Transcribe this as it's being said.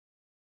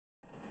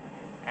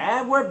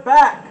And we're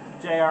back,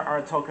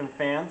 J.R.R. Tolkien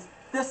fans.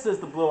 This is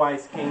the Blue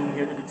Ice King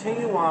here to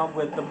continue on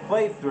with the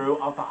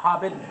playthrough of the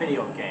Hobbit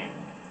video game.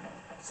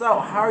 So,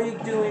 how are you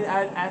doing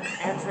at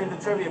answering the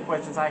trivia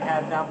questions I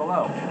have down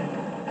below?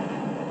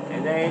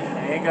 It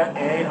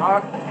ain't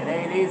hard, it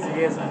ain't easy,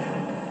 is it?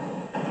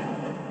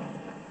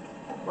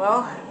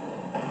 Well,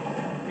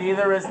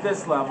 neither is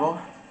this level,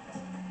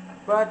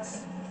 but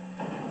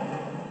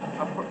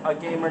a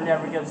gamer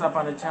never gives up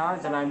on a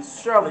challenge, and I'm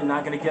surely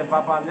not going to give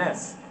up on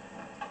this.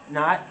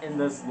 Not in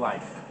this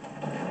life.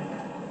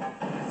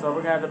 So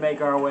we're going to have to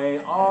make our way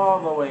all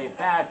the way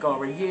back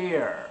over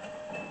here.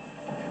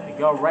 And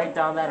go right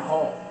down that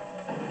hole.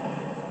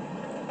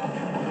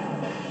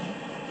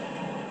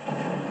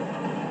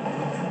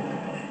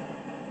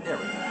 There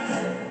we go.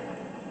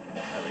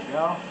 There we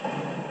go.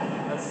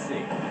 Let's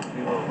see.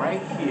 We were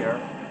right here.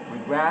 We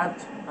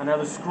grabbed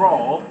another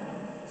scroll.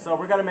 So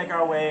we're going to make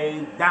our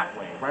way that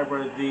way, right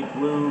where the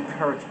blue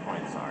courage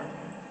points are.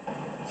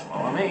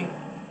 Follow me.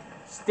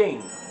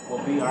 Sting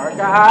will be our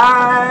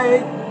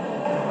guide.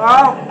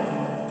 Oh!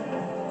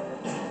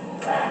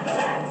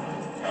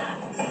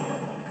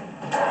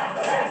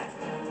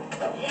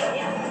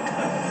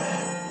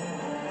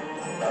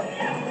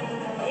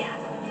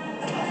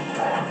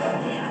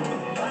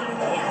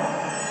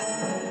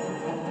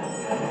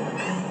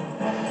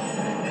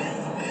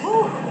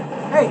 Whew.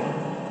 Hey,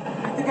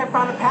 I think I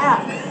found a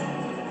path.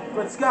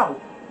 Let's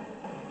go.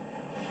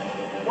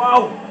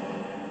 Whoa.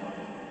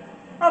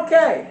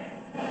 Okay.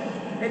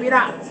 Maybe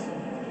not.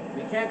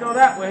 We can't go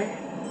that way.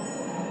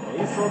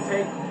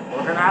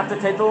 We're gonna have to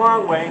take the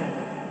long way.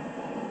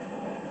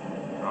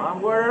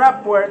 Onward and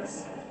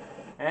upwards.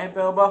 Hey,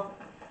 Bilbo.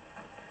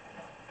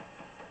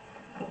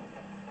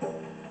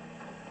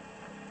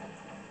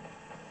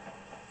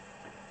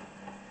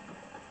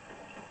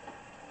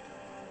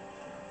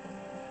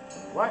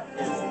 What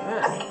is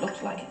this? It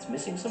looks like it's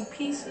missing some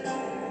pieces.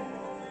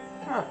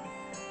 Huh.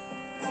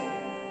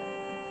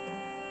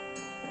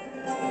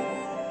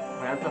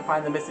 We have to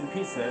find the missing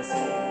pieces.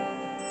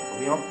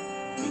 We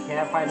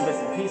can't find the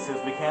missing pieces.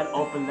 We can't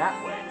open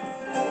that way.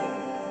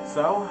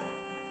 So,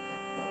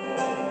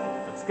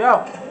 let's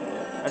go.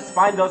 Let's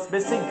find those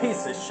missing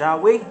pieces, shall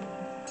we?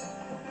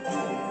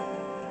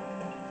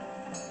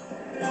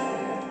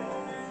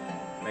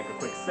 Make a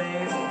quick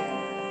save.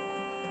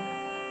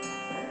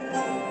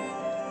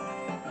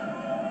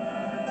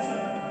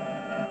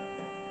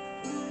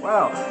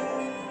 Well,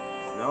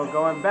 there's no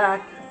going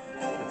back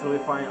until we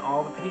find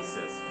all the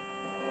pieces.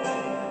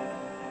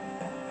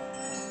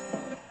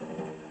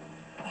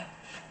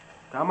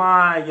 Come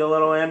on, you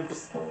little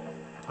imps.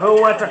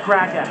 Who wants a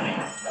crack at me?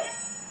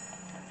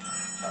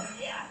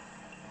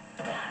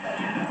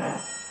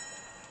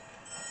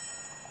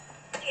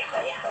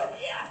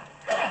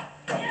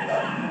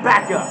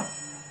 Back up!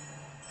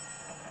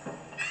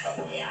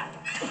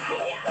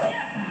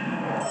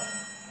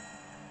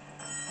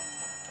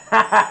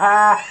 Ha ha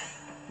ha!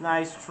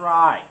 Nice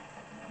try.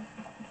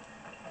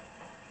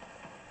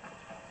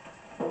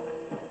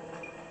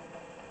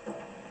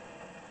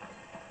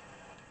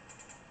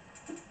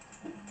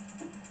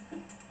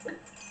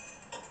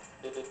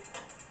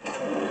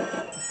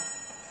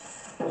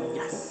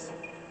 Yes.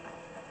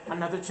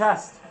 Another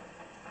chest.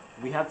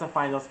 We have to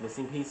find those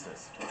missing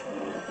pieces.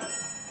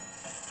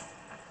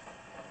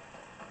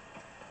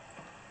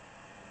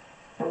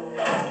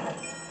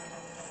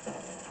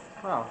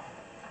 Well.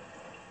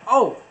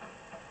 Oh!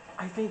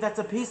 I think that's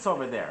a piece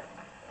over there.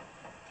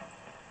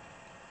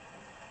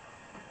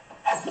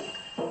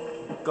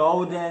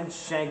 Golden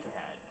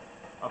Shankhead.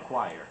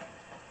 Acquired.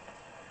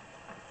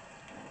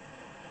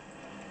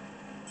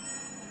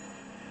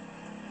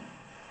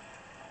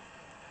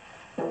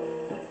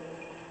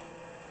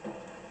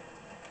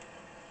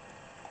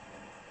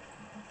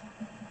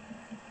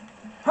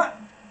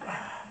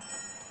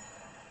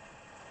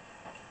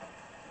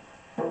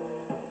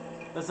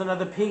 There's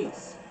another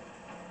piece.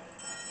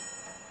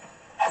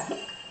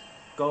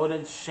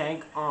 Golden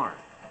Shank Arm.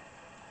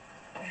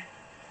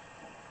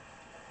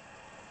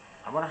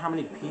 I wonder how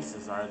many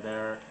pieces are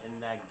there in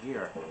that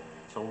gear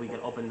so we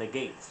can open the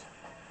gates.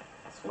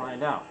 Let's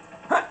find out.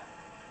 There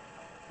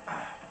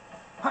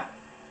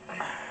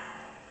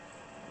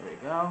we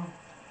go.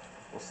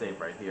 We'll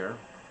save right here.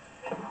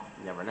 You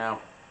never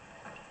know.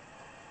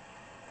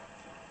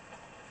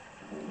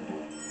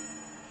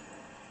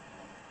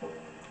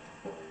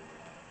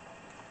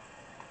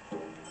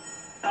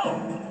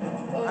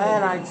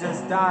 And I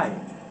just died.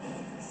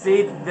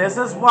 See, this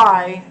is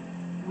why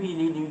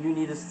you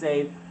need to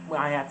save.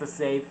 I have to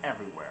save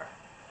everywhere.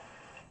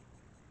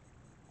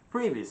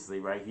 Previously,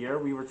 right here,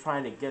 we were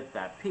trying to get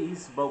that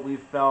piece, but we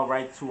fell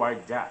right to our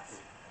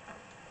death.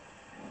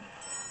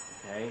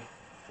 Okay,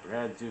 we're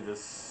gonna do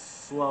this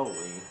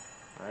slowly,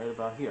 right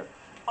about here.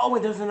 Oh,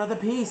 and there's another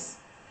piece.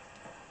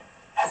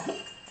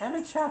 And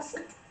a chest.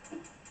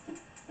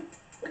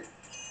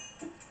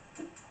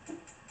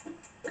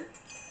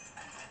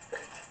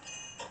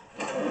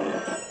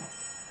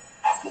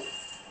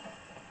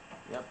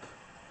 Yep,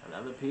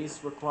 another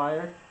piece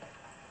required.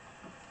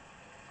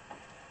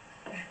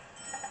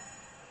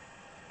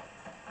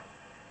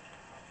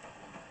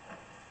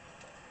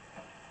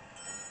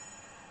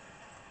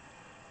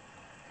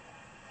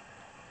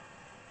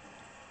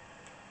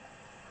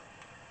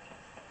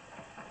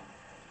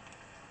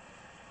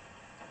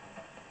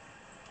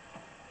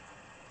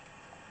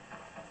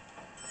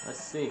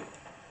 Let's see.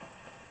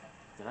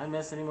 Did I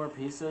miss any more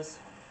pieces?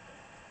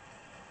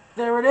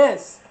 There it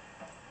is!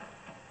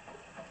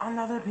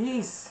 Another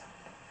piece!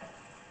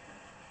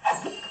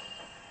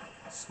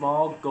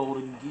 Small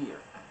golden gear.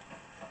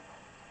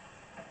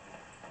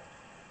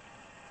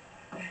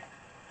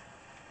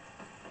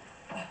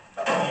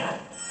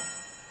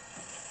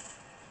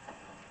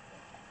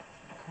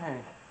 Okay,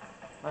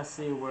 let's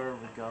see where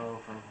we go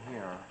from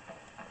here.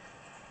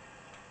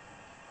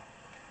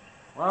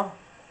 Well,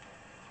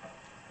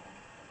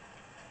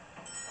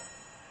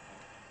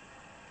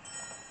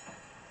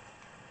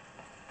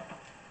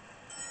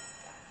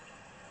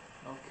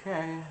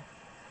 okay.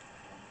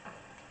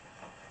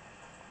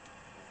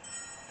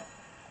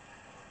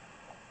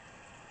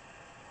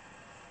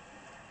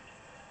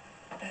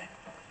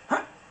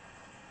 Huh.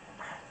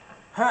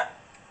 Huh.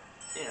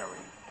 There we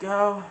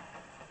go.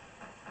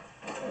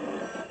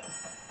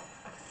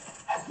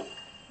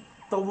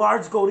 The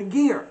large golden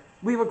gear.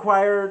 We've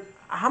acquired...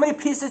 How many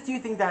pieces do you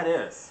think that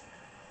is?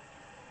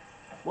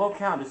 We'll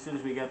count as soon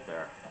as we get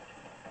there.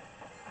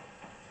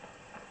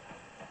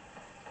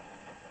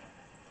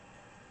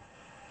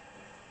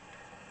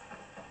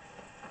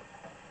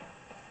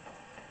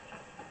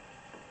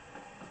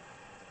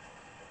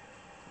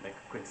 Make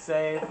a quick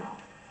save.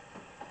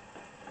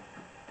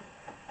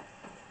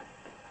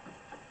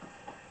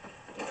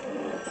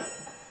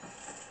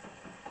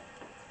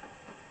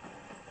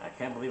 I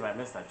can't believe I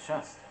missed that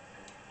chest.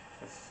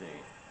 Let's see.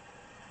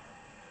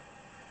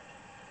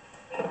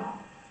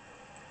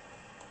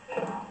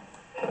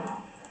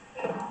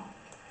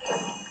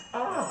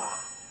 Ah,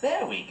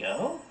 there we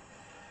go.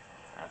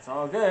 That's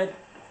all good.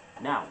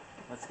 Now,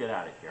 let's get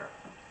out of here.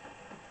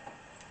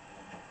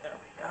 There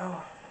we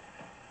go.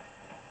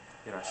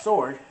 Get our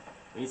sword.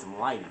 We need some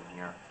light in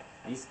here.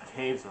 These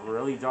caves are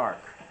really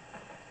dark.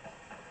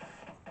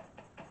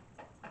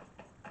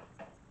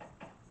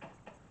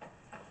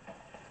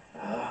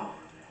 Oh,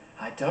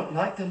 I don't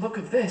like the look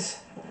of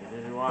this.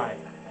 Neither do I.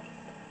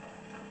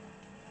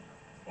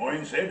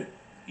 Owen said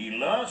he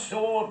last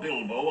saw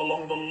Bilbo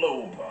along the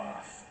low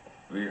path.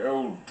 The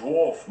old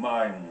dwarf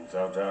mines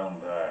are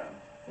down there.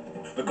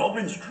 The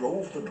goblins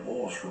drove the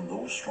dwarves from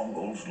those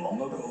strongholds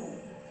long ago.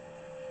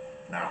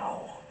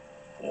 Now,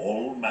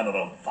 all manner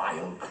of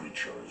vile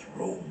creatures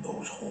roam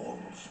those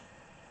halls.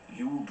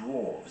 You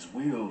dwarves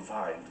will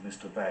find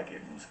Mr.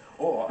 Baggins,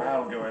 or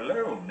I'll go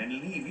alone and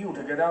leave you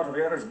to get out of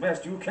here as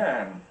best you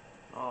can.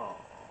 Oh.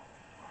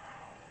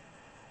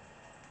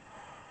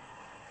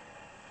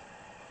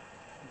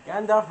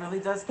 Gandalf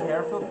really does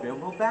care for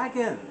Bilbo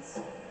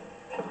Baggins.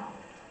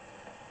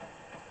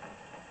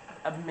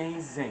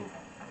 Amazing.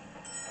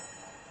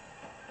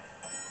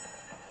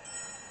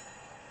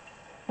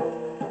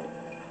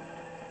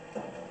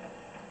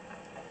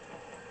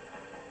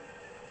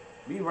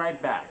 Be right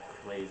back,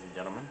 ladies and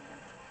gentlemen.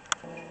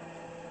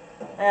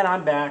 And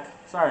I'm back.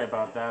 Sorry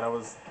about that.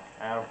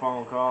 I had a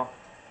phone call.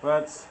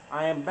 But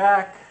I am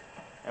back,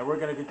 and we're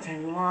going to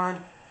continue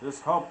on.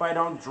 Just hope I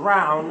don't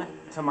drown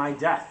to my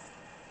death.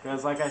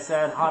 Because, like I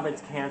said,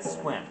 hobbits can't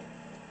swim.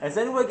 Has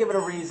anyone given a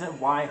reason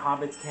why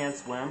hobbits can't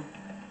swim?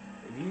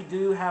 If you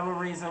do have a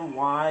reason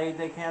why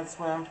they can't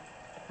swim,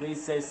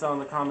 please say so in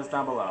the comments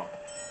down below.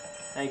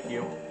 Thank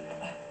you.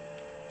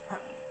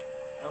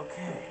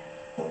 Okay.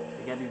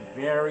 You gotta be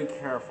very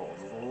careful.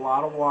 There's a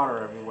lot of water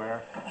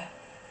everywhere.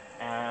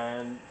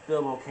 And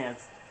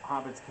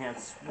hobbits can't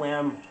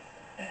swim.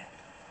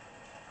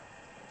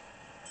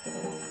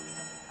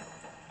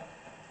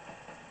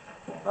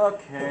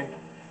 Okay.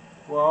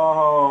 Whoa,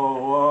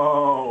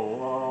 whoa,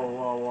 whoa,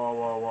 whoa, whoa,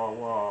 whoa, whoa,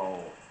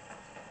 whoa.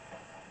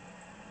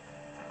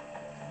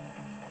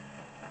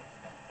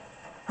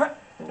 Ha!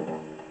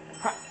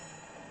 Ha!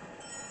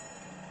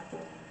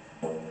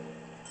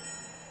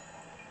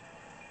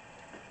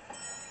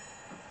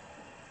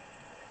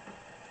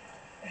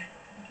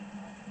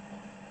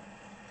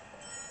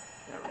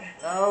 There we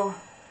go.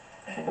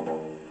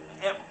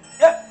 Yep,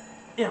 yep.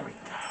 There we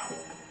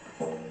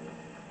go.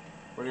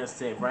 We're gonna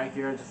stay right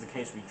here just in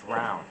case we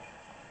drown.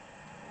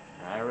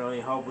 I really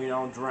hope we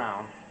don't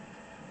drown.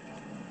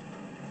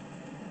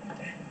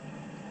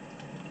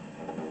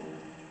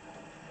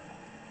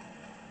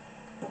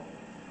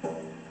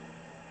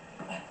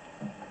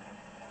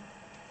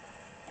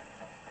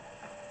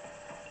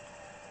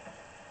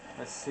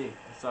 Let's see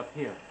what's up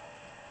here.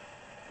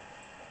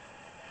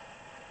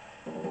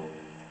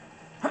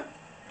 Huh.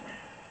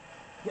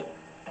 Yep.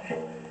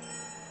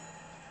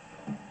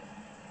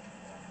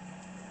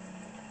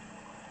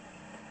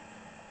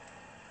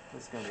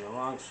 This is gonna be a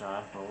long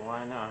shot, but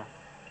why not?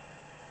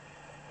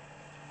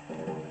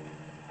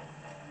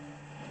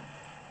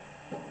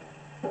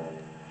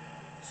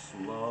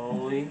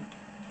 Slowly.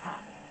 Ha.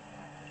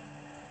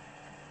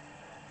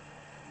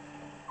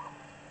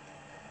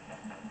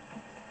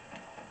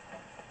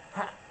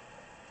 Ha.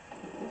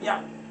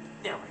 Yeah,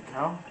 there we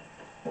go.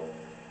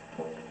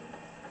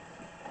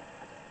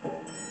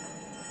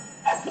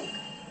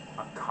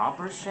 A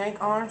copper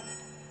shank arm?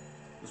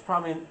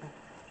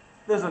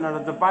 There's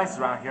another device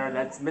around here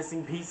that's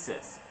missing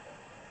pieces.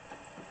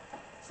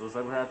 So looks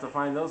like we have to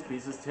find those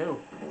pieces too.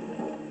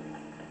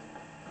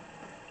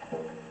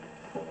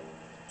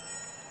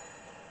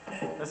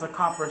 There's a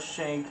copper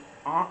shanked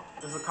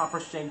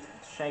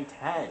shanked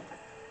head.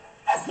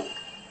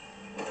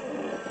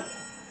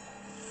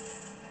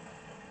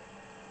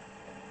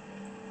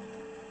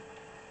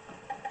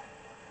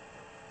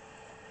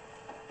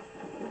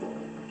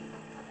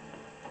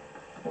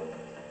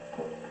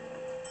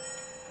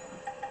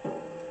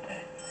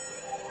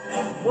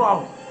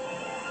 Whoa!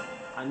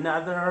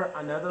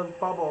 Another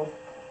bubble.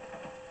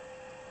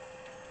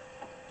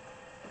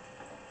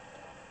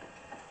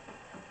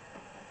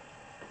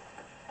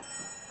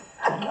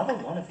 Another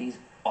one of these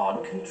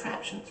odd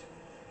contraptions.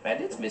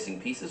 And it's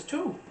missing pieces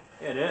too.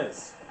 It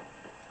is.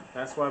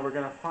 That's why we're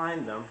gonna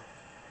find them.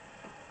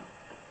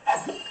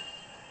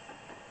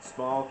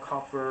 Small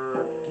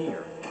copper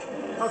gear.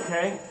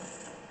 Okay.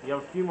 You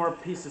have a few more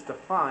pieces to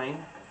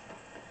find.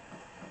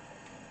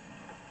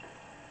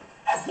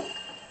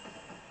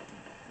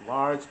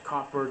 Large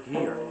copper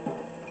gear.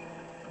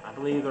 I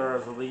believe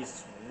there's at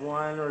least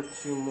one or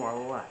two more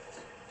left.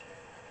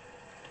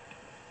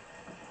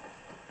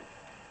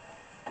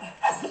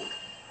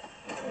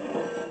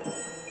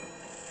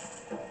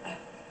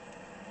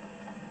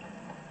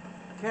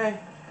 Okay.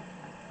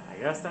 I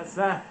guess that's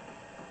that.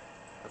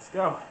 Let's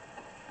go.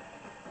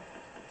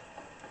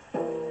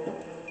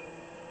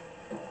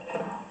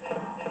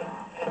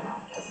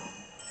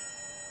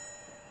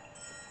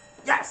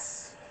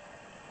 Yes!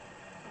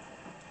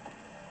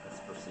 Let's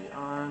proceed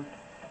on.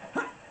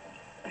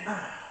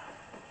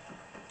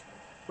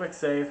 Quick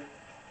save.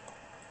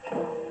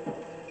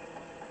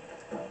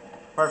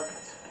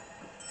 Perfect.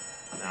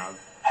 Now,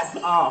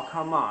 oh,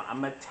 come on. A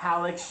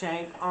metallic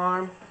shank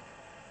arm?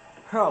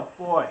 Oh,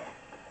 boy.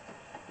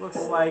 Looks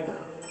like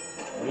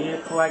we need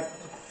to collect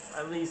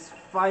at least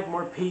 5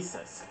 more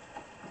pieces.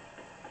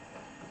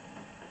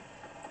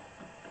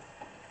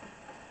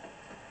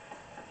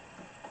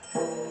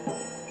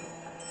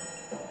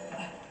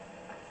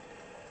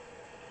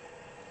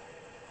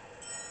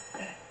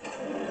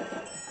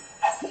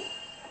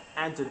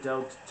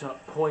 Antidote to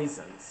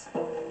poisons.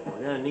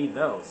 We're gonna need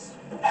those,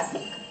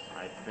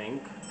 I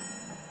think.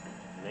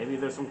 Maybe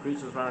there's some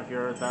creatures around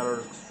here that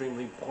are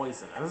extremely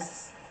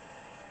poisonous.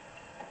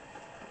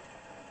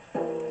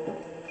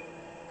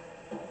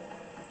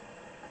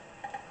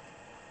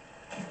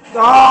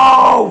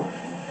 Go!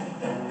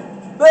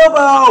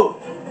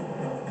 Bilbo!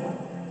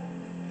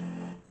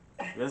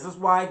 This is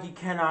why you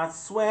cannot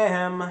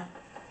swim.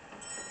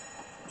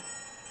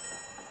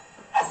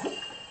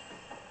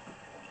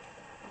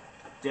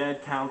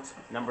 Dead count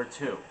number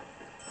 2.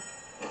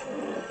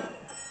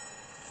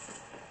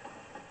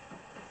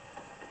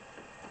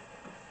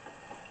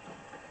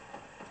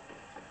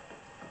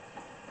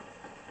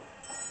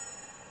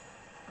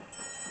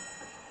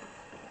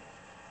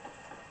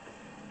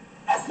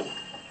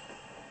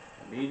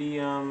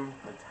 Medium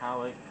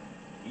metallic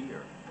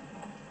gear.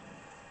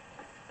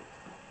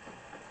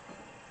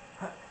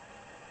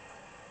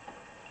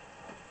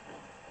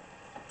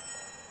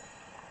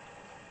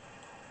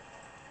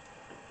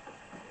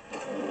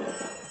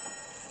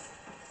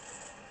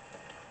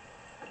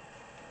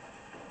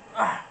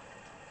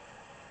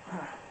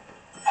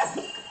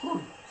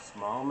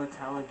 Small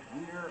metallic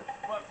gear.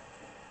 What?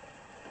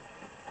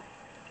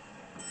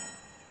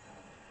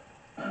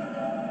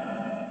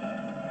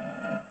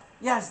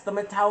 Yes, the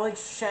metallic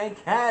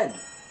shank head.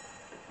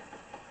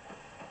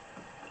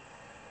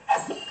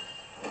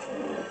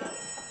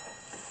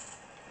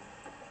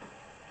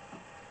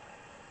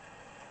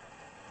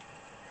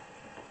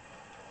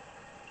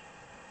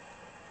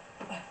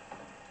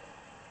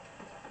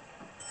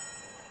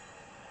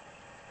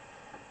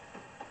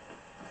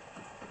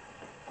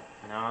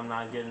 Now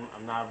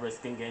I'm not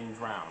risking getting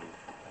drowned.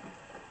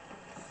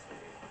 Let's see.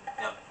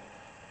 Yep.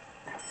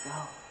 There we go.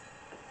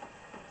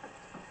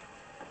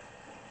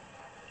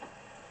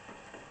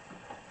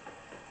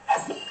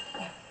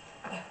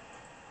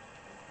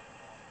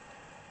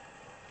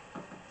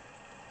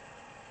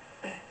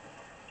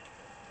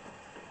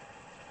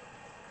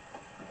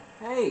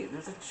 Hey,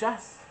 there's a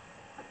chest.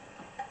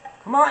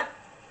 Come on!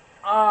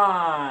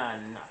 Ah,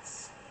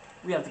 nuts.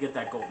 We have to get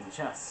that golden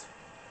chest.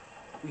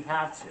 We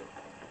have to.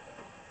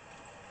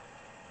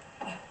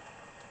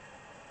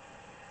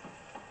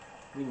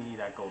 We need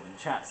that golden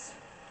chest.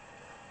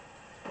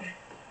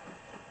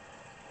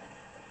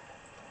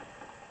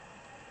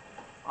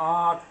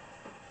 Ah,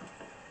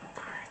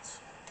 darn it.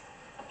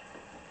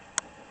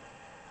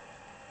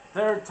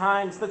 3rd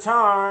time's the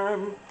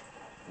charm.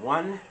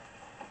 1,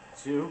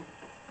 2,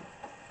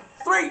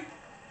 3.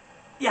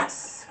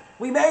 Yes,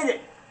 we made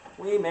it.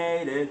 We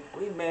made it.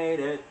 We made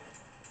it.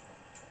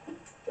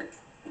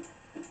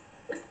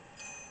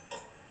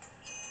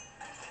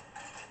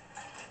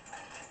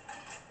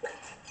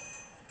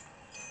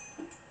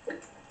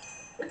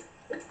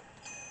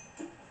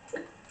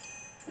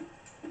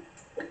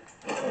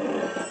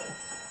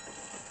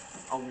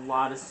 A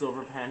lot of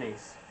silver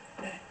pennies.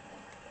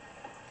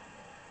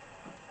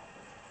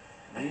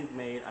 We've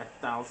made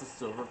 1,000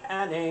 silver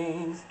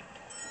pennies.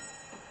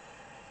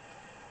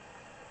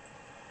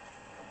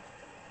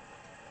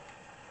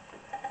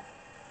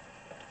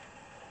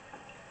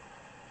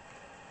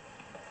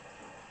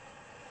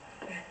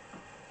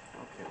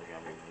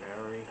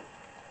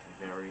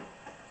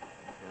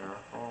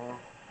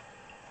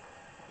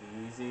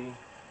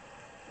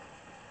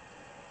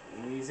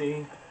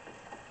 Easy.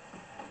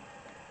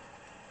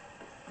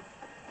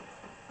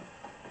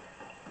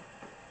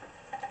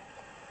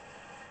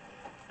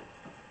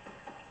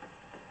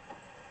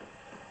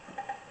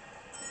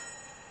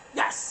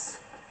 Yes!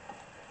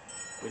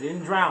 We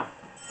didn't drown.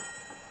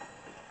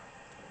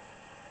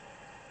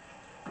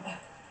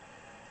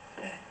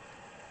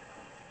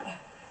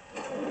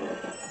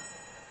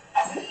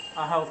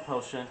 A health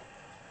potion.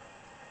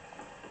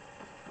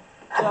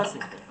 Just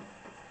in case.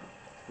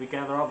 We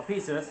gather all the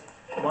pieces.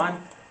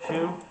 1,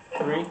 2,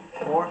 3,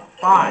 4,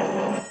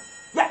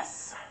 5.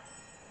 Yes!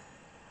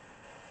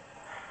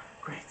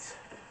 Great.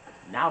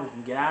 Now we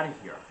can get out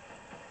of here.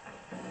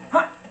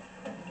 Huh!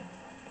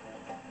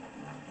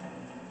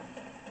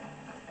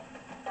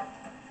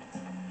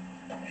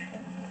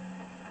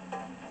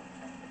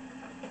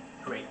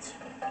 Great.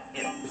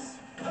 Imps.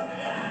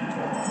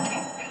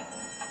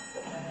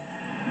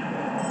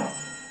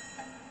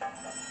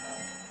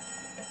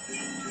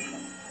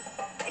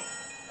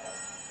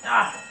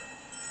 Ah!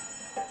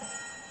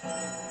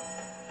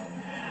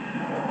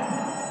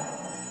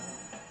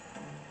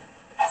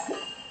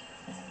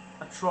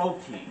 A troll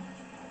key.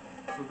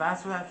 So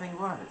that's what that thing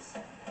was.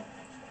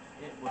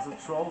 It was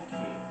a troll key.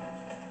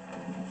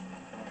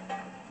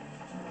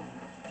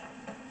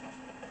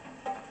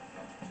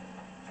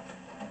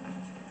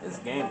 This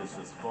game is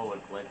just full of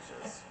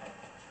glitches.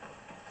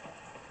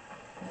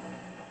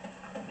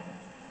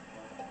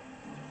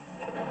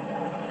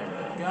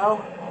 There we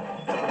go.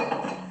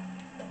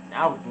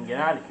 Now we can get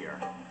out of here.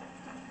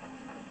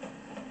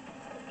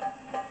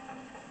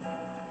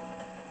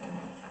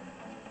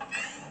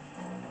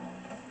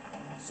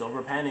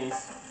 Silver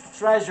pennies.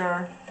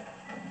 Treasure.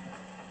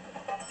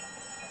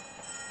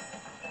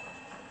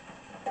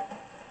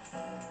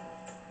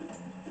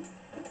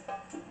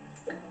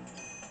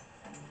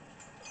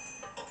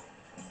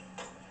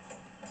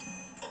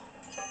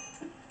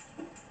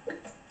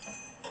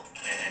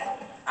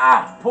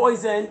 Ah!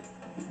 Poison!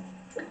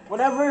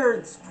 Whatever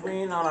it's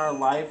green on our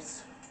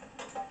lives.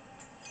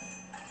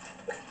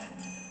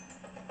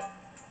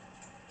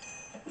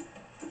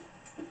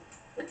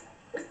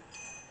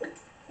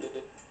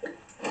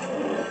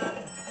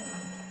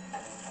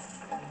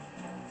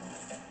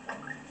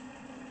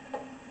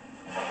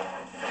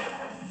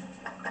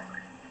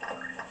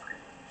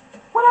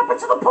 What happened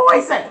to the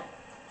poison?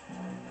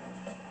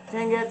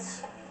 Dang it.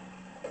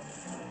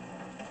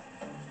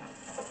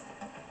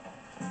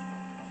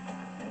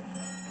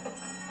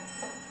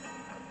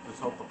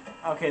 Just hope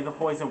okay, the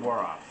poison wore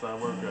off, so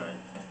we're good.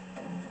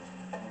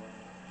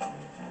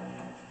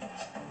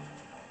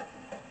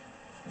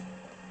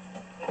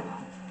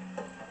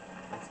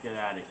 Let's get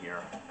out of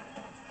here.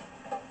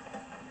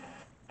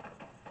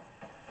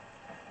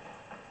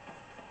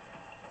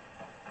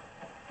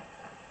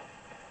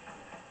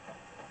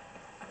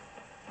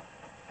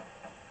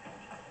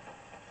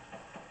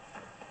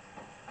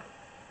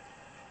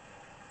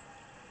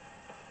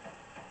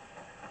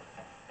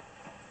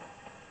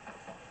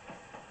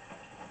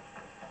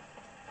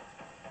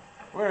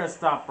 We're gonna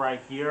stop right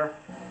here.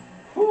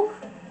 Whew.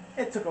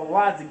 It took a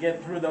lot to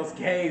get through those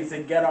caves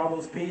and get all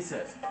those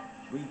pieces.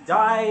 We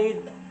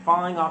died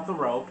falling off the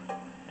rope,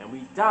 and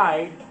we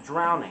died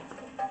drowning.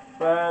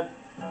 But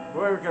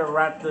we're gonna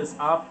wrap this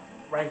up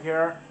right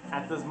here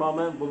at this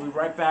moment. We'll be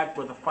right back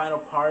with the final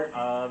part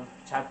of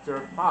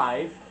chapter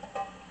 5,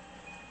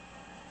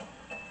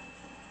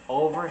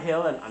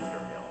 Overhill and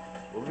Underhill.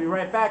 We'll be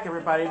right back,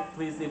 everybody.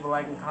 Please leave a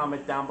like and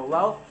comment down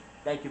below.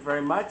 Thank you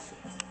very much.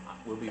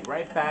 We'll be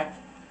right back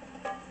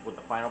with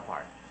the final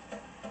part.